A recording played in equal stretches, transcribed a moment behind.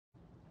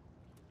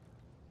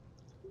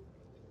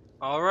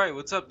Alright,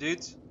 what's up,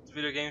 dudes? It's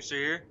Video Gamester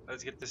here.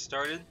 Let's get this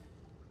started.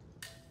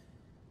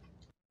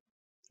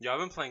 Yeah, I've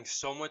been playing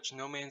so much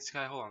No Man's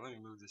Sky. Hold on, let me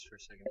move this for a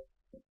second.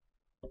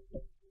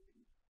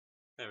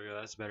 There we go,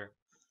 that's better.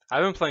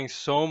 I've been playing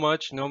so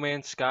much No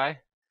Man's Sky.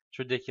 It's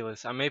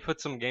ridiculous. I may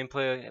put some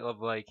gameplay of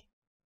like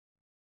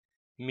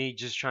me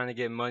just trying to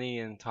get money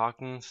and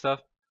talking and stuff.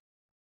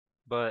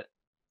 But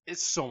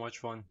it's so much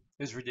fun.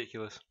 It's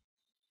ridiculous.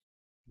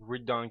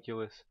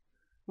 Redonkulous.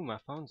 Ooh, my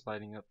phone's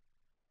lighting up.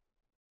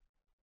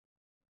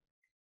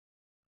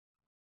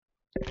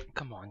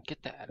 Come on,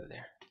 get that out of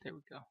there. There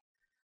we go.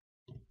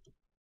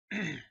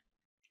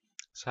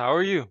 So how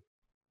are you?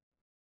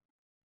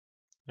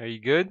 Are you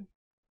good?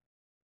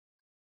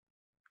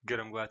 Good,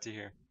 I'm glad to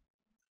hear.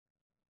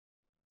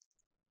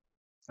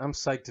 I'm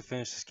psyched to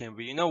finish this game,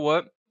 but you know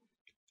what?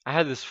 I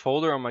had this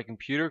folder on my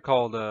computer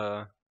called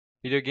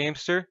Video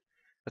Gamester.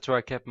 That's where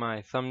I kept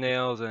my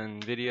thumbnails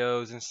and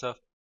videos and stuff.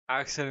 I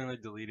accidentally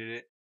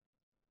deleted it.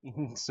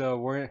 So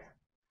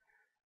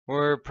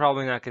we're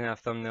probably not gonna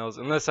have thumbnails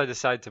unless I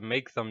decide to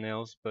make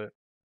thumbnails, but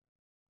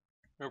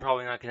we're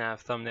probably not gonna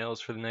have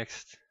thumbnails for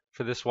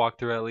this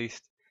walkthrough at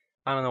least.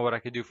 I don't know what I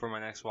could do for my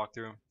next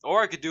walkthrough.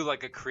 Or I could do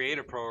like a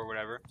Creator Pro or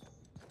whatever.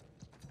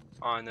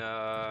 On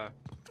oh,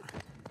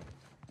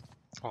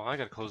 I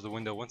gotta close the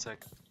window, one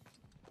sec.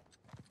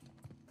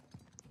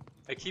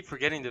 I keep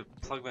forgetting to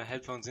plug my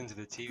headphones into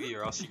the TV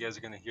or else you guys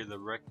are gonna hear the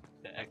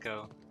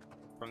echo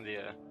from the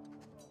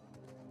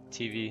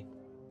TV.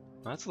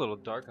 Well, that's a little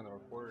dark on the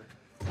recorder.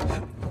 I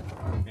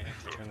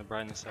have to turn the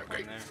brightness up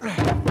right there.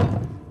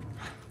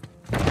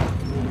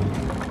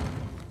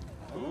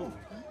 Ooh.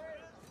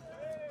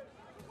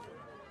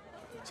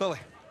 Sully.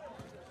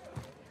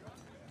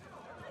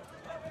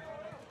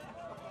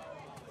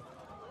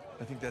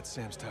 I think that's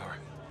Sam's tower.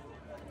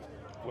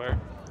 Where?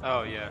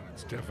 Oh, yeah.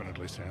 It's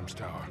definitely Sam's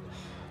tower.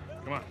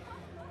 Come on.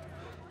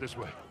 This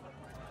way.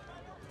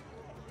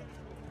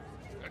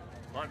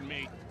 Pardon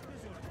me.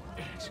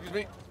 Excuse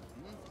me?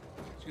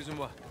 Excuse me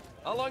what?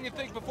 How long you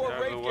think before Get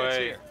out of Rafe the gets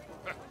way. here?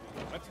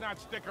 Let's not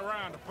stick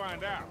around to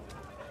find out.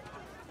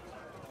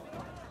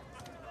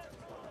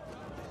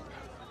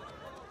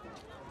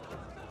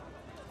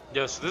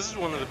 Yo, so this is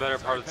one of the better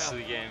parts of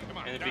the game,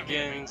 and it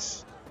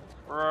begins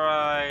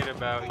right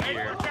about Hey,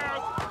 here. look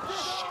out!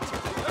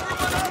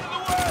 Everyone out of the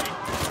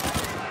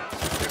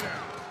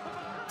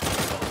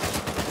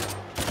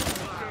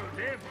way!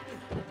 You did.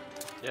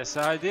 Yes,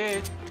 I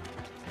did.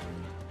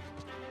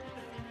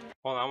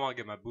 Hold on, I want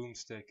to get my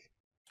boomstick.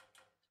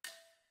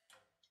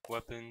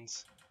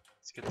 Weapons.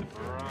 Let's get the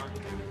Barak.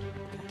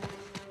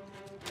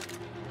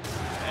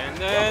 And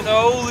then,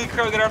 holy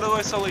crap, get out of the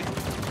way, Sully.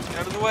 Get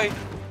out of the way.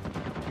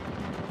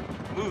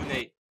 Move,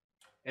 Nate.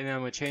 And then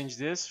I'm gonna change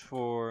this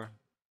for.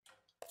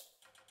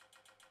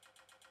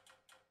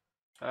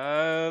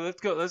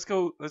 Let's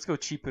go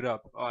cheap it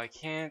up. Oh, I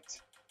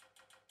can't.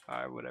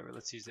 Alright, whatever.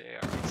 Let's use the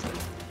AR instead.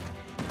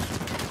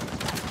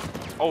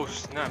 Oh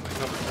snap! My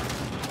cover.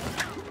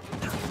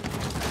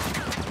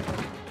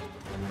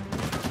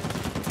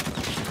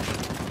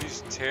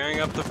 He's tearing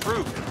up the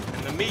fruit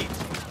and the meat.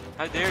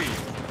 How dare you?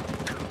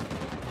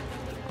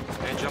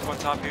 Can I jump on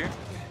top here?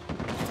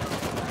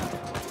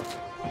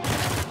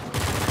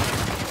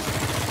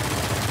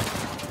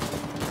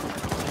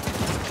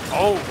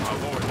 Oh my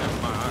lord,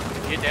 never mind.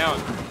 Get down.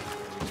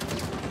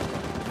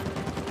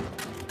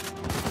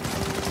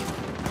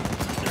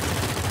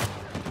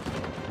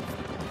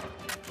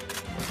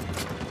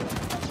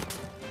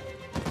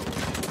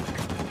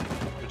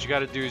 What you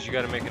gotta do is you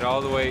gotta make it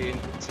all the way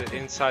into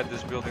inside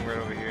this building right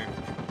over here.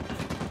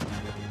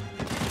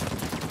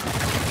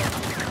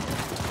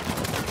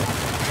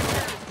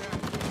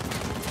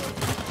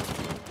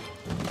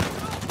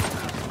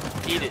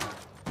 Eat it.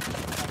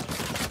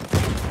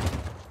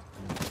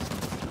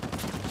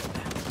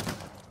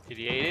 Did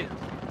he eat it?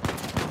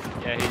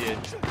 Yeah, he did.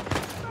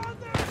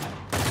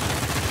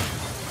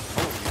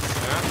 Holy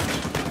snap.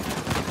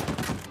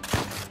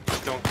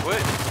 Just don't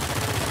quit.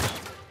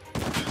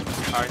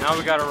 Alright, now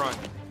we gotta run.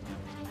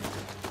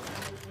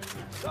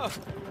 So,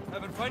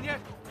 having fun yet?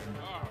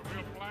 Oh,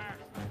 real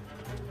blast.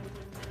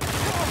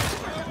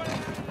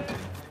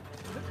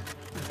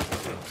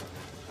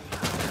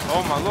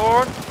 Oh my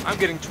lord, I'm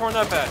getting torn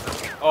up at.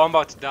 Oh, I'm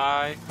about to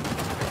die.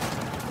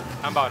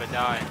 I'm about to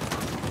die.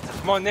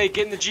 Come on, Nate,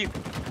 get in the Jeep.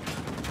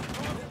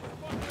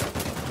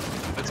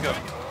 Let's go.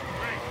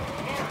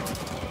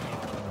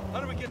 How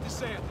do we get to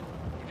Sam?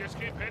 We just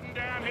keep heading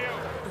downhill.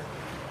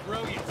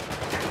 Brilliant.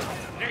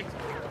 Nate,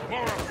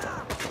 more of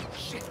them.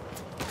 Shit.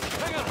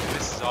 Hang on.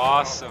 This is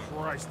awesome.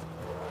 Oh, Christ.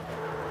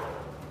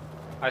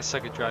 I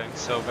suck at driving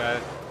so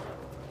bad.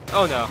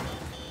 Oh no.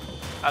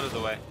 Out of the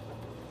way.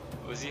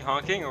 Was he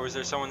honking or was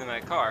there someone in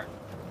that car?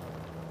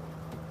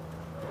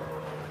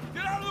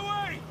 Get out of the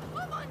way!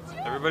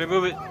 Everybody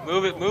move it.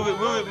 Move it, move it,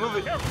 move it, move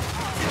it.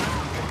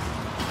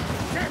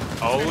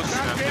 Oh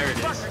snap, there it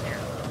is.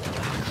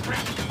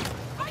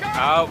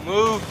 Out,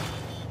 move.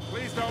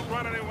 Please don't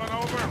run anyone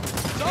over.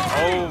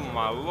 Oh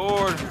my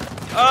lord.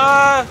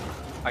 Ah!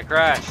 I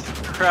crashed.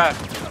 Crap.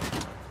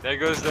 There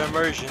goes the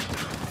immersion.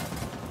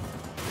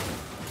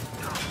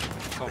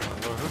 Oh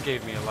my lord, who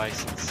gave me a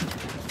license?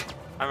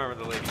 I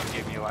remember the lady who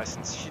gave me a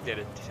license. She did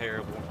a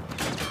terrible.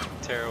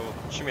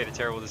 She made a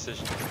terrible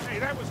decision. Hey,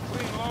 that was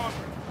clean laundry.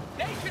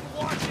 They can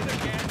watch it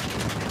again.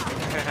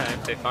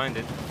 If they find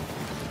it.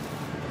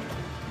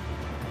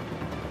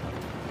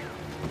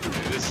 Dude,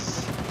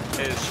 this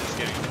is just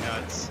getting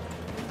nuts.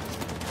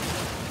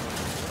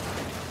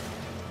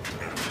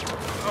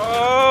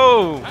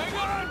 Oh! Hang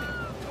on!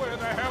 Where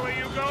the hell are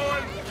you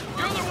going?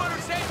 You're the one who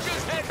said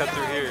just head Cut down.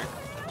 through here.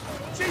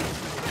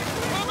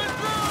 Coming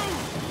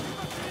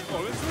through!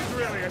 Oh, this was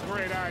really a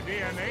great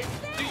idea, Nate.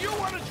 Do you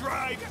want to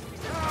drive?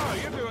 Oh,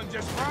 you're doing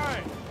just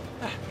fine.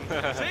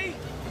 See?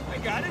 I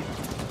got it.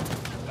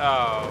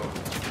 Oh.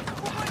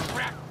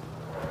 Crap.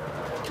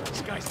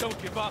 These guys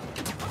don't give up.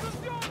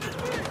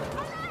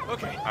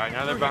 Okay. Alright,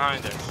 now they're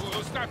behind us.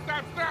 Oh, stop! Come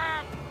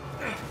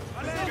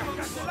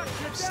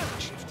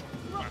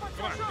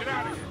on, get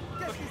out of here.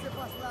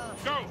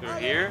 Go! Through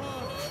here?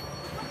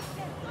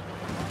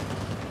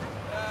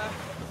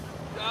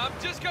 I'm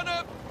just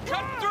gonna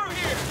cut through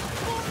here.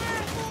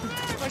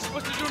 What am I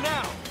supposed to do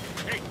now?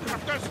 Hey,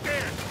 up those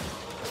stairs!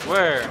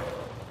 Where?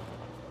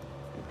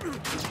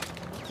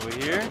 Over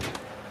here?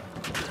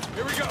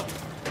 Here we go.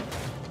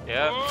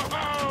 Yep.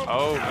 Whoa!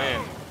 Oh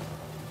man.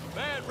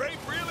 Man,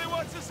 Rafe really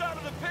wants us out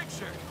of the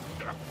picture.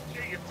 Yeah,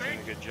 you Doing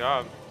think? a good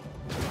job.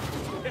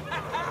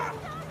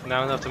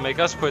 Not enough to make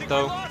us quit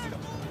though.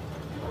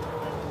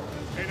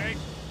 Hey, Nate,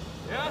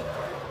 Yeah?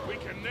 we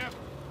can never,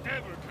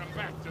 ever come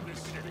back to this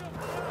city.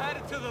 Add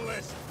it to the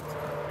list.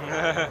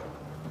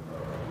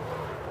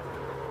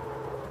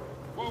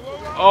 Whoa, whoa,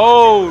 whoa!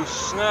 Oh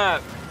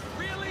snap.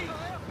 Really? You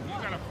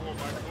got a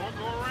 4x4,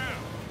 go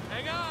around.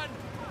 Hang on.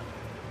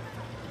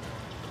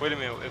 Wait a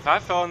minute. If I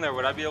fell in there,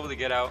 would I be able to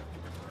get out?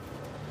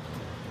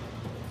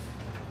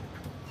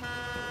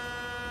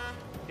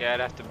 Yeah, I'd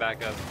have to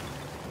back up.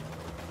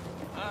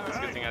 All It's a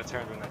good right. thing I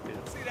turned when I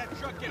did. See that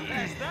truck get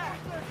past that?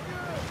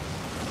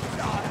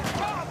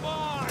 Come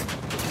on!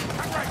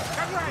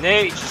 Cut right!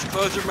 Nate, just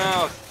close your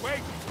mouth. Wait!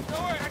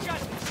 Don't worry, I got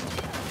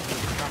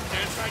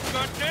this. I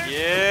got this!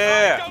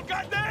 Yeah. I don't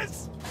got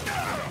this!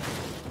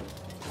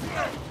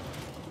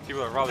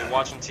 People are probably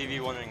watching TV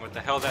wondering what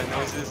the hell that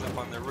noise is up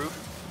on the roof.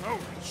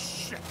 Holy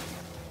shit!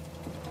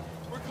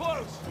 We're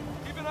close.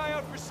 Keep an eye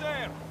out for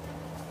Sam.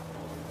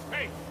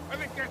 Hey, I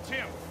think that's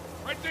him.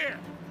 Right there!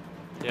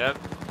 Yep.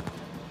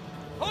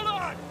 Hold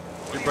on!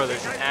 Your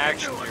brother's an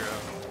action hero.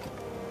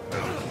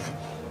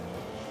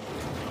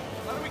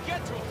 How do we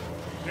get to him?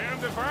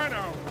 Damned if I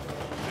know.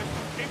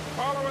 Just keep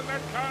following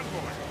that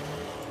convoy.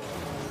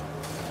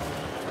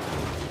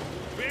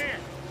 Ben,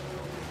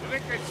 you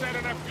think they sent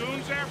enough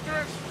goons after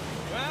us?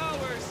 Well,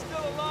 we're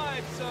still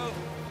alive, so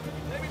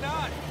maybe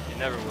not. You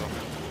never will.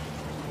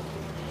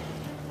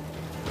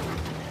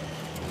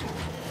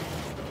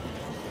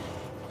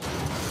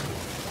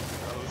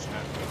 Oh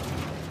snap.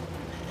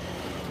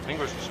 I think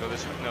we're supposed to go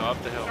this way. No,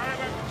 up the hill. Sorry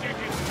about the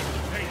chickens.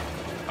 Hey,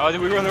 Oh,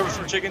 did we run over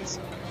some chickens?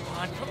 Come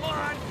on, come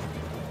on!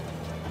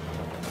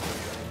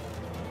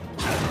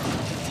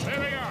 there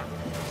they are.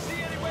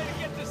 See any way to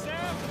get to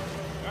Sam?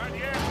 Not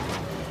yet.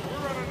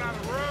 We're running out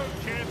of road,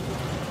 kid.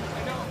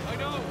 I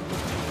know.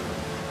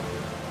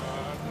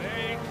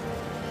 Nate.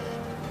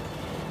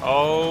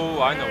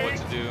 Oh, I know what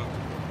to do.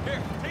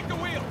 Here, take the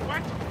wheel.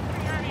 What?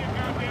 Are you out of your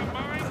goddamn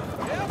mind?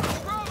 Yep,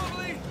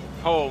 probably.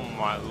 Oh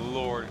my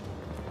lord.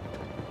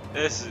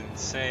 This is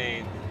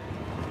insane.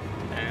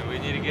 And we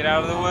need to get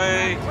out of the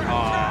way.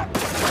 Aw.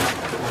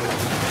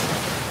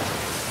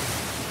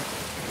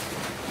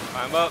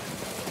 Climb up.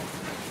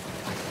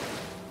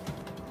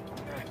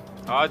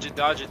 Dodge it,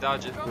 dodge it,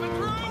 dodge it. Coming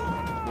through!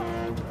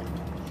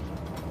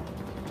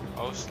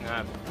 Oh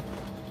snap.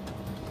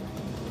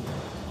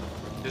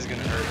 This is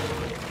gonna hurt.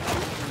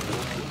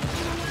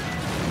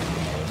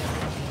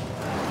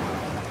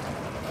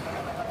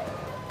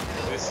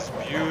 This is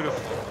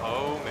beautiful.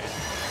 Oh man.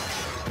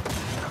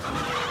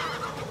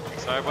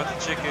 Sorry about the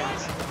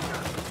chickens.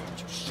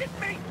 Shit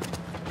me!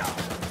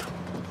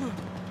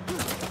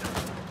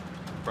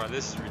 Bro,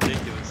 this is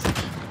ridiculous.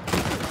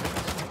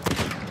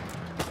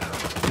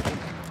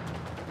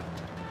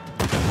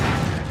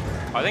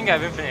 I think I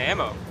have infinite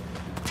ammo.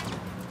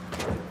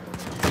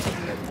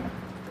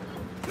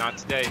 Not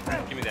today.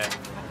 Give me that.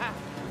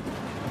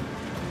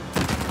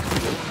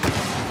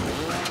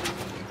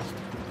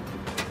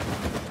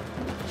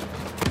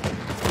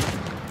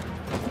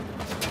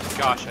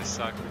 Gosh, I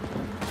suck.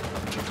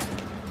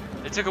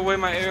 They took away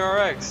my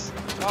ARX.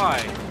 Why?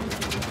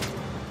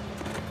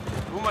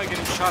 Who am I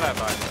getting shot at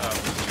by?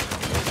 Oh.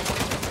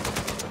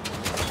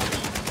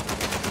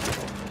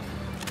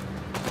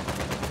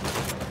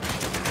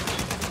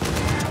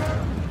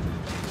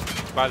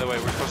 By the way,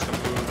 we're supposed to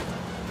move.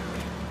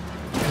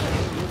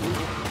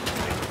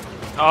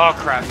 Oh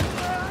crap!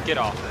 Get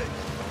off!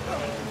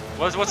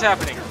 What's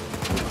happening?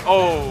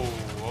 Oh,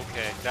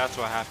 okay, that's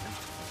what happened.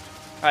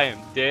 I am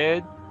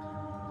dead.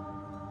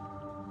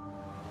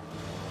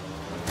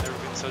 Never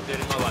been so dead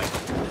in my life.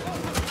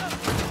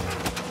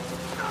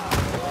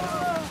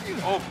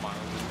 Oh my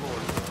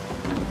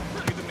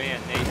lord! You the man,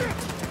 Nate.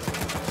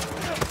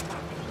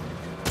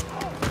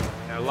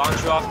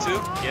 launch you off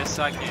too? Yes,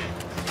 I can.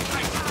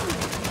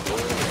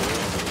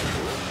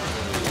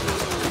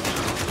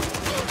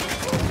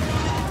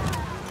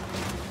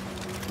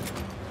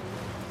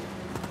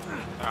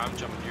 I'm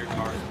jumping to your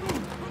car.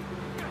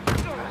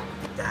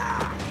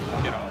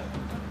 Get off.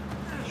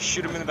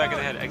 Shoot him in the back of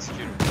the head.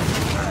 Execute him.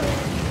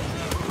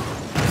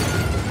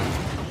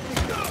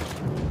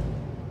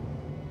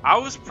 I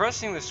was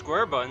pressing the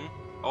square button.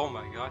 Oh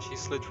my gosh, he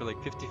slid for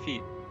like 50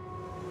 feet.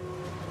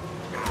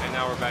 And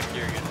now we're back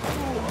here again.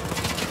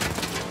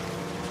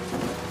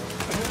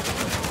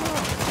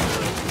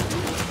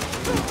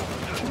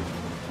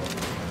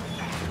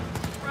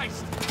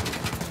 Christ.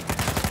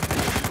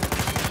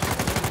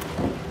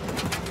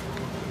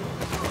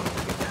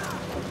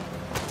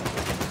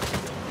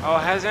 Oh,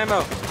 it has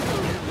ammo.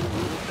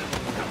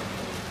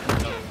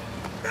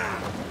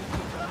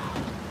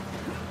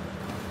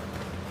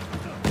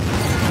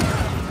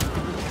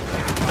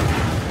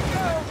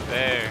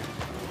 There.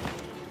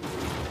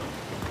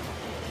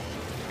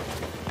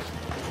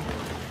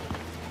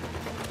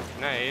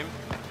 Can I aim?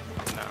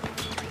 No.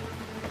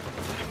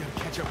 I gotta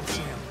catch up with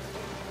Sam.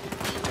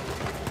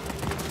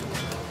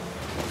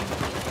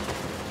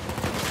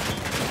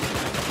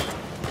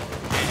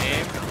 Can I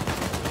aim?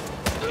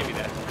 Give me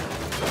that.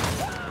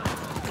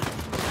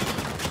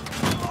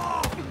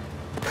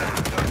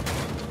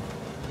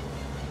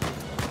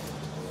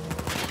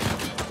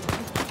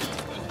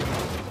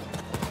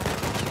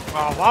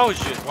 Oh,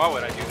 why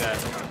would I do that?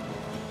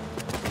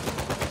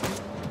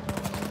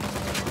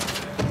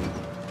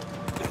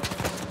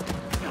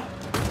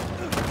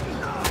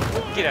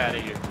 Get out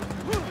of here.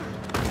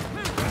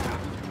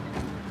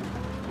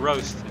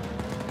 Roasted.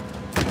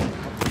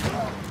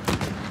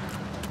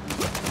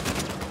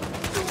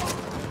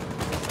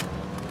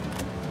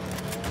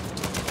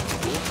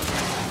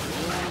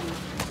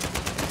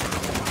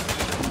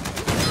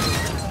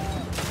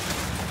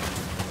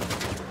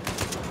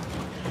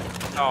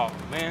 Oh,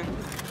 man.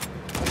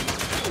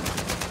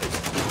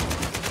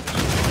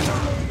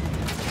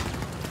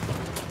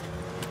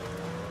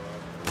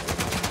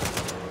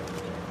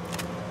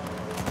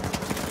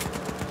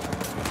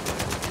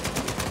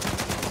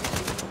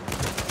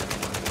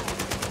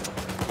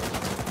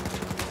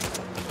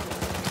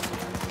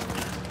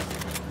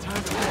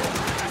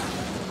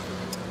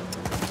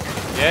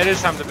 Yeah, it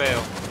is time to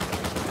bail.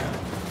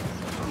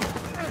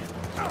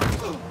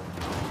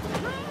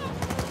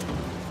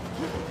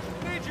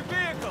 Need your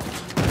vehicle.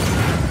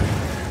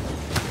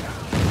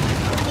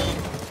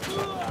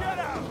 Get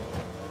out.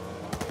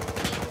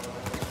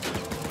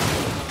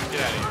 Get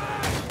out of here.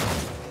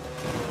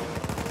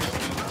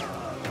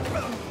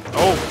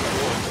 Oh!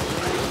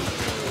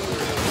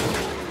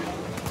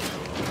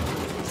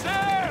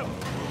 Sam.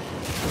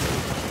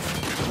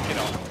 Get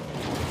off.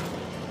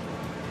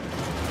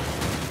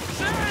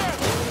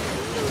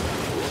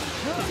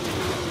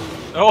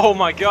 Oh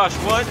my gosh,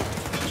 what?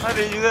 How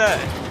did he do that?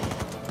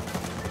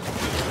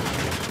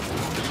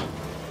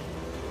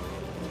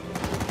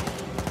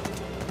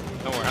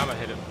 Don't worry, I'm gonna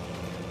hit him.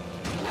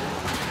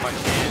 If I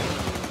can.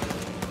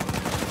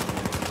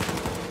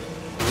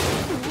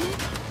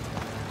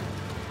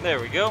 There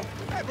we go.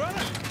 Hey,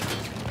 brother.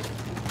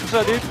 What's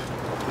up, dude?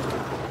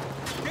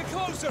 Get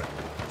closer.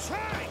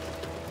 Try.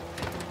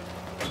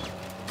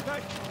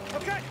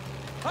 Okay.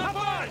 Hop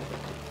on.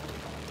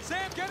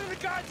 Sam, get in the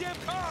goddamn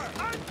car.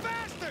 I'm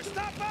faster.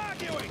 Stop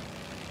arguing.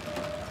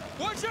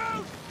 Watch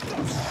out.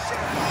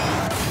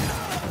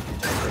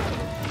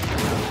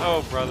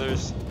 Oh,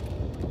 brothers.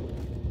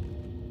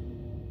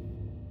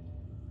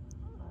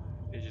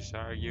 They just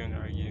argue and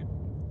argue.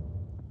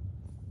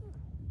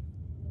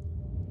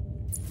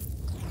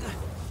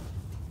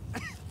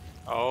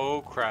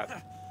 Oh, crap.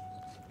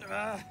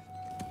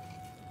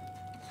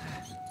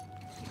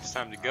 It's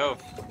time to go.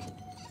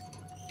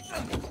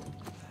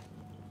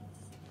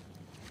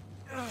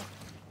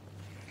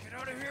 Get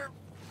out of here.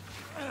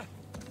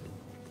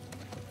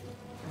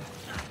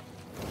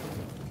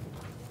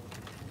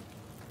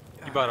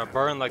 You about to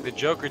burn like the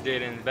Joker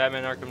did in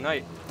Batman Arkham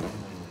Knight.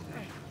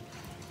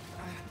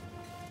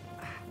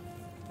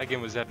 That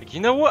game was epic. You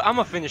know what? I'm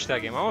gonna finish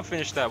that game. I'm gonna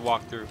finish that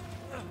walkthrough.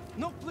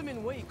 No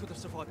blimmin' way you could have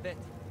survived that.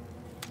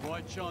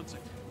 Why chance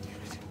it?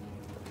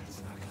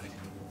 It's not good.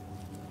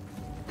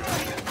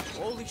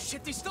 Holy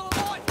shit, he's still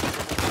alive!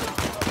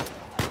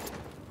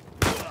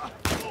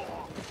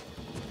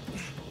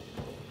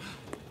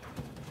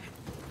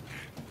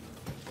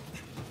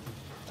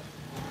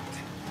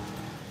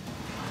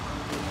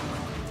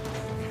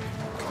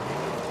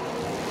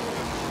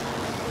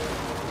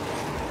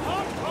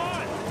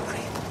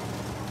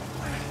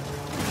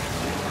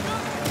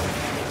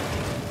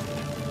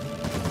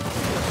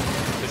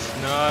 This is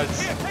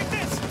nuts. Here, take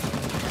this.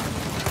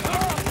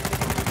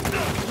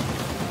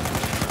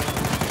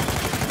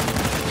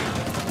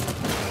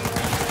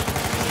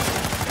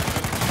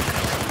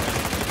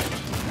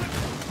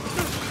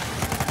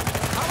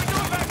 How we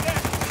doing back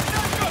there?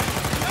 Not good.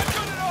 Not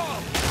good at all.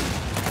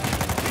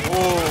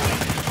 Whoa.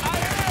 I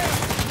am.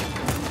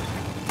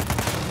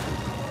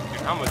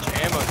 Dude, how much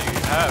ammo do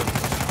you have?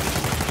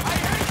 I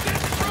hate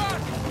this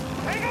truck.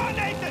 Hang on,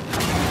 Nathan.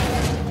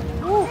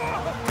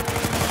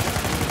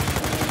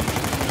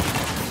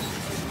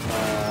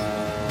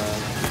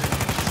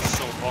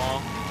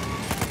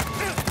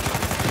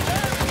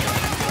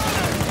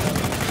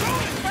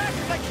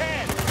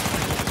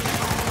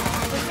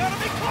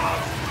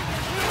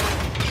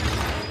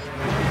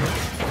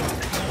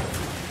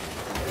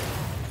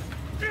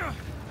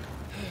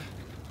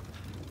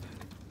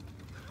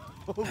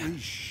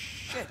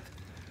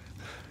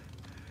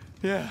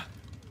 Yeah.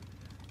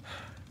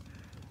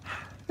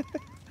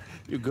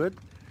 You good?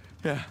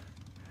 Yeah.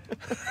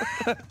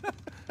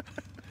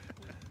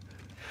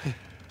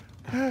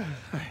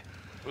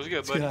 What's good,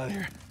 Let's buddy? get out of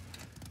here.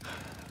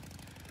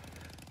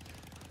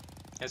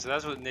 Yeah, so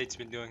that's what Nate's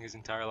been doing his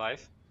entire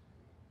life.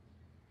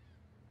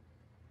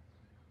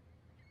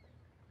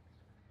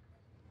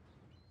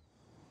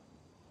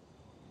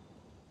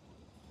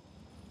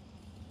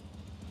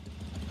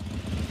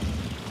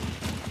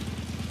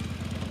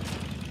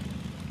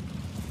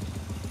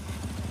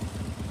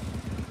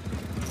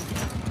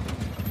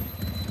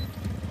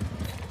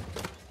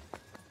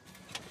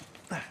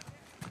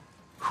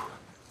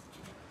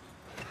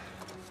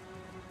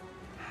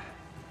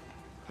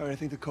 All right, I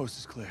think the coast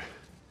is clear.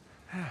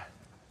 All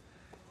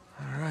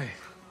right.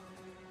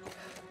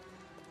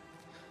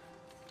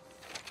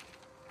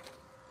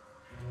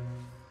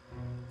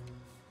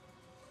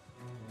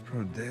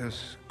 Pro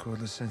Deus Cor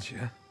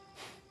Licentia.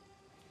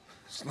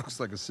 This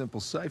looks like a simple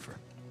cipher.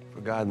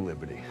 For God and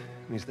liberty.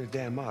 I mean, it's their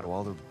damn motto.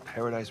 All the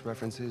paradise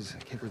references.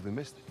 I can't believe we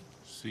missed it.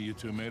 See, you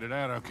two made it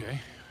out okay.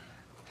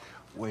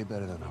 Way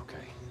better than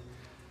okay.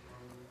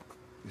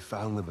 We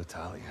found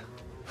Libertalia.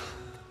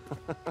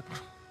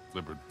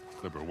 Liber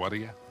what are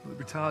you?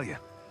 Libertalia.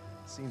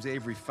 Seems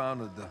Avery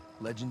founded the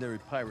legendary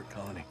pirate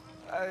colony.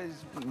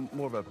 It's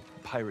more of a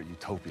pirate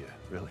utopia,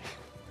 really.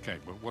 Okay,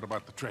 but what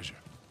about the treasure?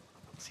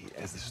 See,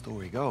 as the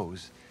story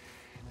goes,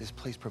 this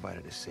place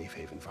provided a safe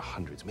haven for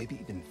hundreds, maybe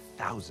even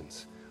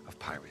thousands of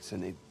pirates,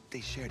 and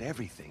they shared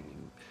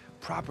everything.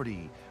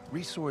 Property,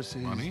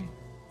 resources. Money?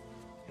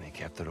 And they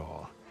kept it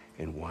all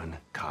in one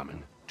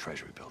common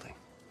treasury building.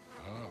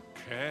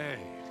 Okay.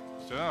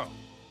 So,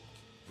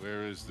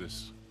 where is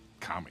this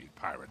commie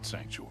pirate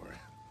sanctuary?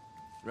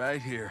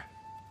 Right here.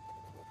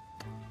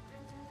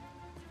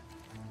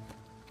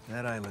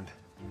 That island,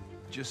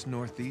 just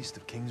northeast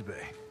of Kings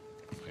Bay.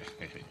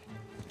 Hey,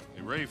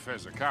 Rafe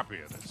has a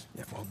copy of this.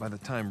 Yeah, well, by the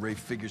time Rafe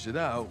figures it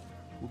out,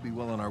 we'll be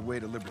well on our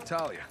way to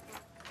Libertalia.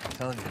 I'm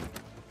telling you,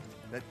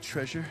 that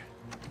treasure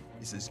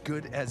is as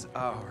good as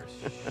ours.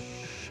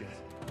 Shit.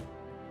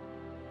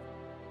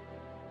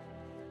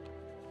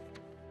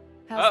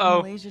 How's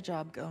the Malaysia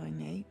job going,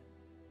 Nate?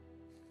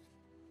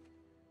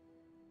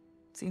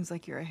 Seems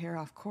like you're a hair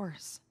off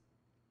course.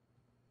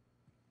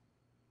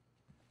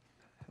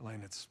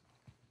 Elaine, it's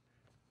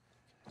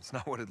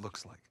not what it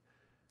looks like.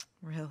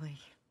 Really?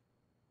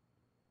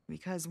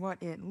 Because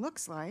what it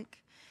looks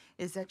like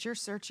is that you're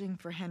searching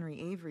for Henry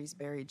Avery's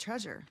buried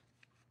treasure.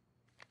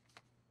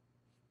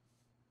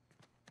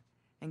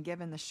 And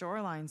given the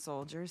shoreline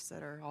soldiers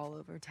that are all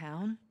over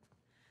town,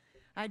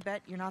 I'd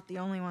bet you're not the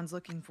only ones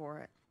looking for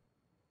it.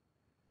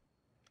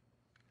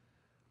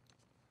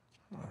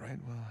 All right,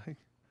 well, I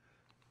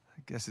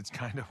guess it's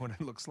kind of what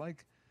it looks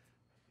like.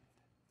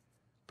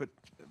 But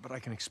I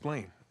can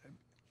explain.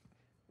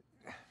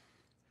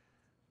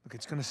 Look,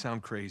 it's gonna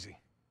sound crazy.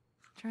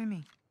 Try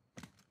me.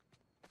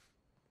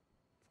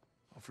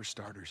 Well, for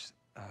starters,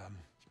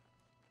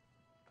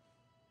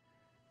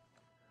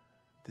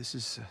 this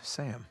is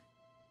Sam.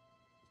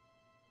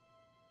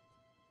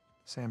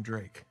 Sam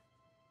Drake.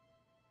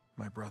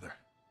 My brother.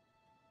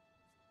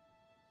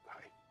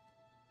 Hi.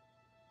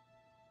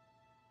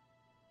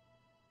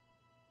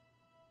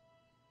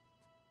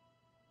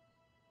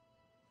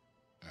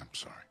 I'm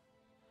sorry.